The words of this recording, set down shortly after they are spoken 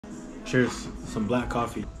Cheers. Some black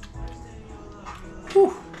coffee.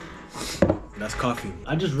 Whew. That's coffee.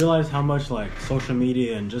 I just realized how much like social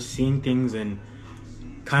media and just seeing things and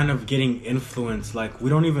kind of getting influenced, like we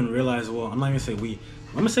don't even realize, well, I'm not gonna say we,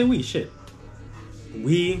 I'm gonna say we, shit.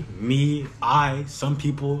 We, me, I, some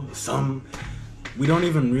people, we don't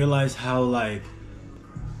even realize how like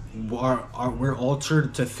we're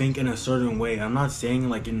altered to think in a certain way. I'm not saying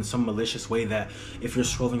like in some malicious way that if you're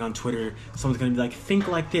scrolling on Twitter, someone's gonna be like, think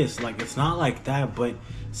like this. Like, it's not like that, but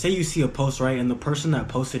say you see a post, right, and the person that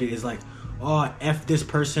posted it is like, oh, F this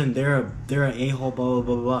person, they're an a-hole, blah, blah,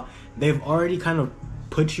 blah, blah. They've already kind of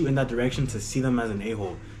put you in that direction to see them as an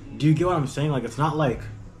a-hole. Do you get what I'm saying? Like, it's not like,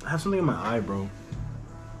 I have something in my eye, bro.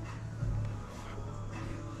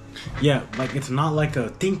 Yeah, like, it's not like a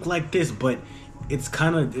think like this, but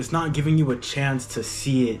it's not giving you a chance to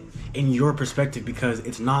see it in your perspective because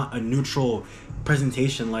it's not a neutral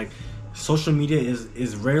presentation. Like, social media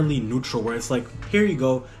is rarely neutral, where it's like, here you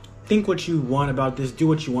go, think what you want about this, do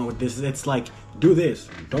what you want with this. It's like, do this,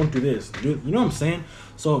 don't do this, you know what I'm saying?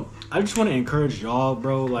 So I just want to encourage y'all,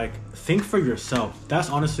 bro, like, think for yourself. That's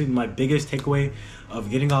honestly my biggest takeaway of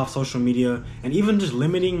getting off social media, and even just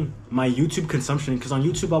limiting my YouTube consumption, because on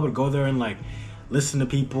YouTube I would go there and like listen to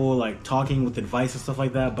people like talking with advice and stuff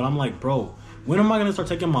like that, but I'm like, bro, when am I gonna start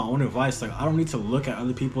taking my own advice? Like, I don't need to look at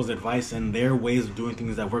other people's advice and their ways of doing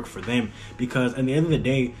things that work for them, because at the end of the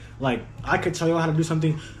day, like, I could tell you how to do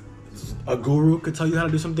something, a guru could tell you how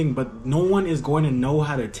to do something, but no one is going to know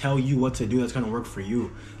how to tell you what to do that's going to work for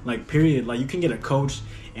you. Like, period. Like, you can get a coach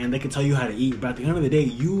and they can tell you how to eat, but at the end of the day,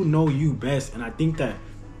 you know you best. And I think that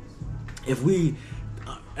if we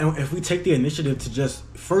take the initiative to just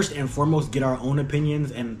first and foremost get our own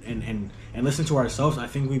opinions and listen to ourselves, I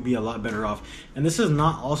think we'd be a lot better off. And this is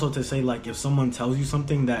not also to say, like, if someone tells you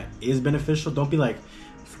something that is beneficial, don't be like,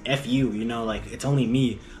 F you, you know, like, it's only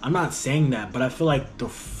me. I'm not saying that, but I feel like the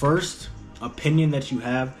first opinion that you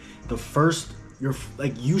have,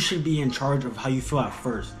 you should be in charge of how you feel at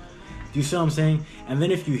first. Do you see what I'm saying? And then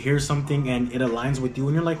if you hear something and it aligns with you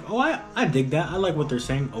and you're like, oh, I dig that, I like what they're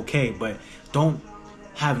saying, okay, but don't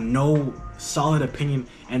have no solid opinion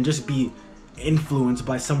and just be influenced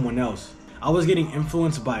by someone else. I was getting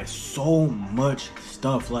influenced by so much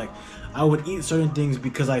stuff. Like, I would eat certain things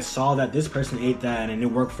because I saw that this person ate that and it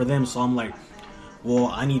worked for them, so I'm like, well,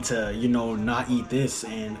 I need to, you know, not eat this,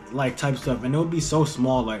 and like type stuff. And it would be so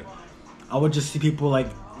small. Like, I would just see people like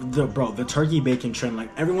the turkey bacon trend. Like,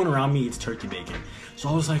 everyone around me eats turkey bacon, so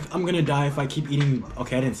I was like, I'm gonna die if I keep eating.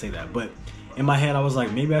 Okay, I didn't say that, but in my head I was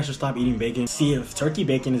like, maybe I should stop eating bacon, see if turkey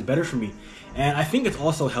bacon is better for me. And I think it's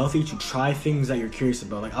also healthy to try things that you're curious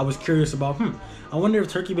about. Like, I was curious about, I wonder if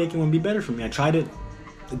turkey bacon would be better for me. I tried it.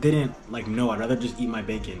 Didn't like, no, I'd rather just eat my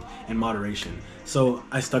bacon in moderation. So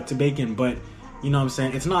I stuck to bacon. But you know what I'm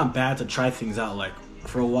saying, it's not bad to try things out. Like,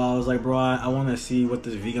 for a while I was like, bro, I want to see what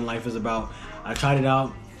this vegan life is about. I tried it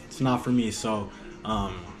out, it's not for me. So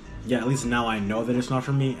yeah, at least now I know that it's not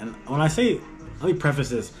for me. And when I say, let me preface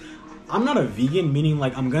this, I'm not a vegan, meaning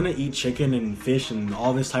like I'm gonna eat chicken and fish and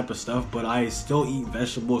all this type of stuff, but I still eat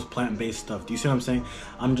vegetables, plant-based stuff. Do you see what I'm saying?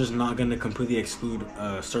 I'm just not gonna completely exclude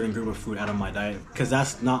a certain group of food out of my diet, because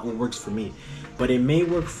that's not what works for me, but it may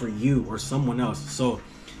work for you or someone else. So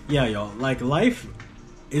yeah, y'all, like, life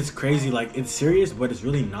is crazy. Like, it's serious, but it's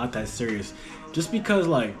really not that serious, just because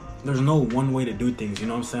like there's no one way to do things, you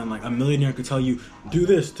know what I'm saying? Like, a millionaire could tell you, do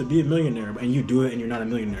this to be a millionaire, and you do it and you're not a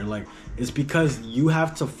millionaire. Like, it's because you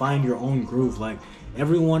have to find your own groove. Like,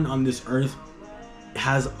 everyone on this earth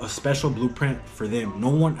has a special blueprint for them. No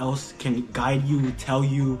one else can guide you, tell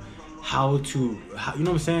you how, you know what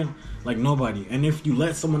I'm saying? Like, nobody. And if you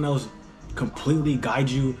let someone else completely guide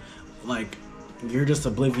you, like, you're just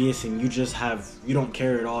oblivious and you don't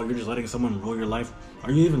care at all. You're just letting someone rule your life.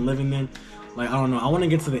 Are you even living then? Like, I don't know. I want to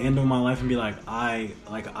get to the end of my life and be like, I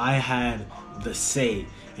had the say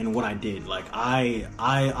in what I did. Like, I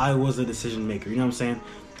was a decision maker. You know what I'm saying?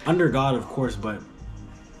 Under God, of course, but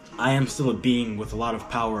I am still a being with a lot of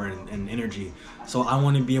power and energy. So I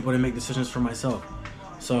want to be able to make decisions for myself.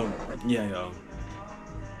 So yeah, yo.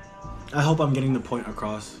 I hope I'm getting the point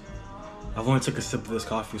across. I've only took a sip of this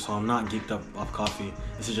coffee, so I'm not geeked up off coffee.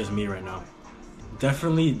 This is just me right now.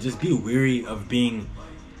 Definitely just be weary of being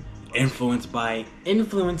influenced by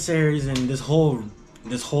influencers and this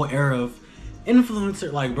whole era of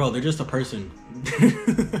influencer. Like, bro, they're just a person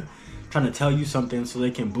trying to tell you something so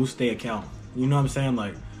they can boost their account. You know what I'm saying?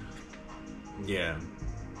 Like, yeah.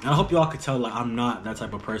 And I hope y'all could tell, like, I'm not that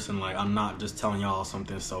type of person. Like, I'm not just telling y'all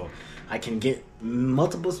something so I can get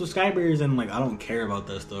multiple subscribers, and like, I don't care about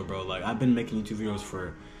that stuff, bro. Like, I've been making YouTube videos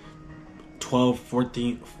for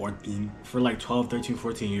for like 12, 13,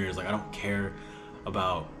 14 years. Like, I don't care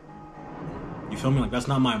about, you feel me? Like, that's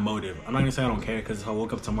not my motive. I'm not gonna say I don't care, because if I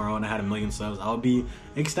woke up tomorrow and I had 1 million subs, I would be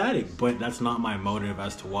ecstatic. But that's not my motive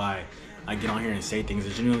as to why I get on here and say things.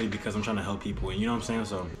 It's genuinely because I'm trying to help people, and you know what I'm saying?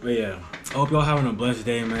 So, but yeah, I hope y'all having a blessed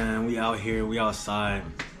day, man. We out here, we outside.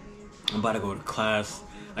 I'm about to go to class.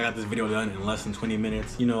 I got this video done in less than 20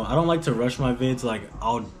 minutes. You know, I don't like to rush my vids. Like,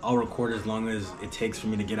 I'll record as long as it takes for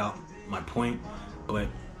me to get out my point, but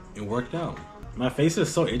it worked out. My face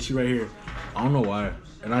is so itchy right here. I don't know why.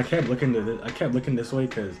 And I kept looking to this. I kept looking this way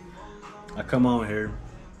because I come on here.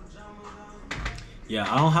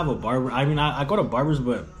 Yeah, I don't have a barber. I mean, I go to barbers,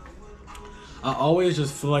 but I always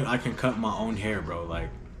just feel like I can cut my own hair, bro. Like,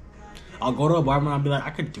 I'll go to a barber and I'll be like,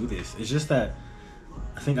 I could do this. It's just that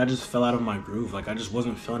I think I just fell out of my groove. Like, I just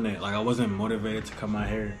wasn't feeling it. Like, I wasn't motivated to cut my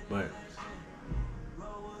hair. But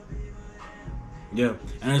yeah,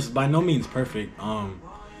 and it's by no means perfect.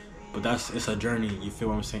 But it's a journey. You feel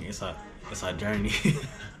what I'm saying? It's a journey.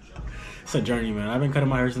 It's a journey, man. I've been cutting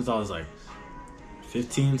my hair since I was like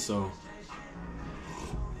 15, so,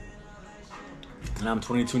 and I'm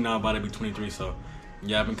 22 now, about to be 23. So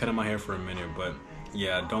yeah, I've been cutting my hair for a minute. But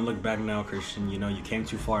yeah, don't look back now, Christian. You know, you came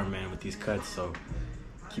too far, man, with these cuts. So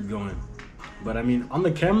keep going. But I mean, on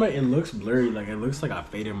the camera, it looks blurry. Like, it looks like I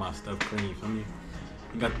faded my stuff clean. You feel me?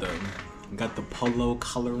 You got the polo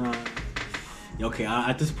color on. Okay,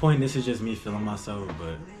 at this point, this is just me feeling myself,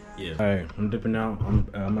 but yeah. All right, I'm dipping out. I'm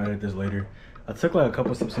gonna edit this later. I took like a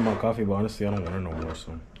couple sips of my coffee, but honestly, I don't want it no more,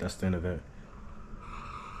 so that's the end of that.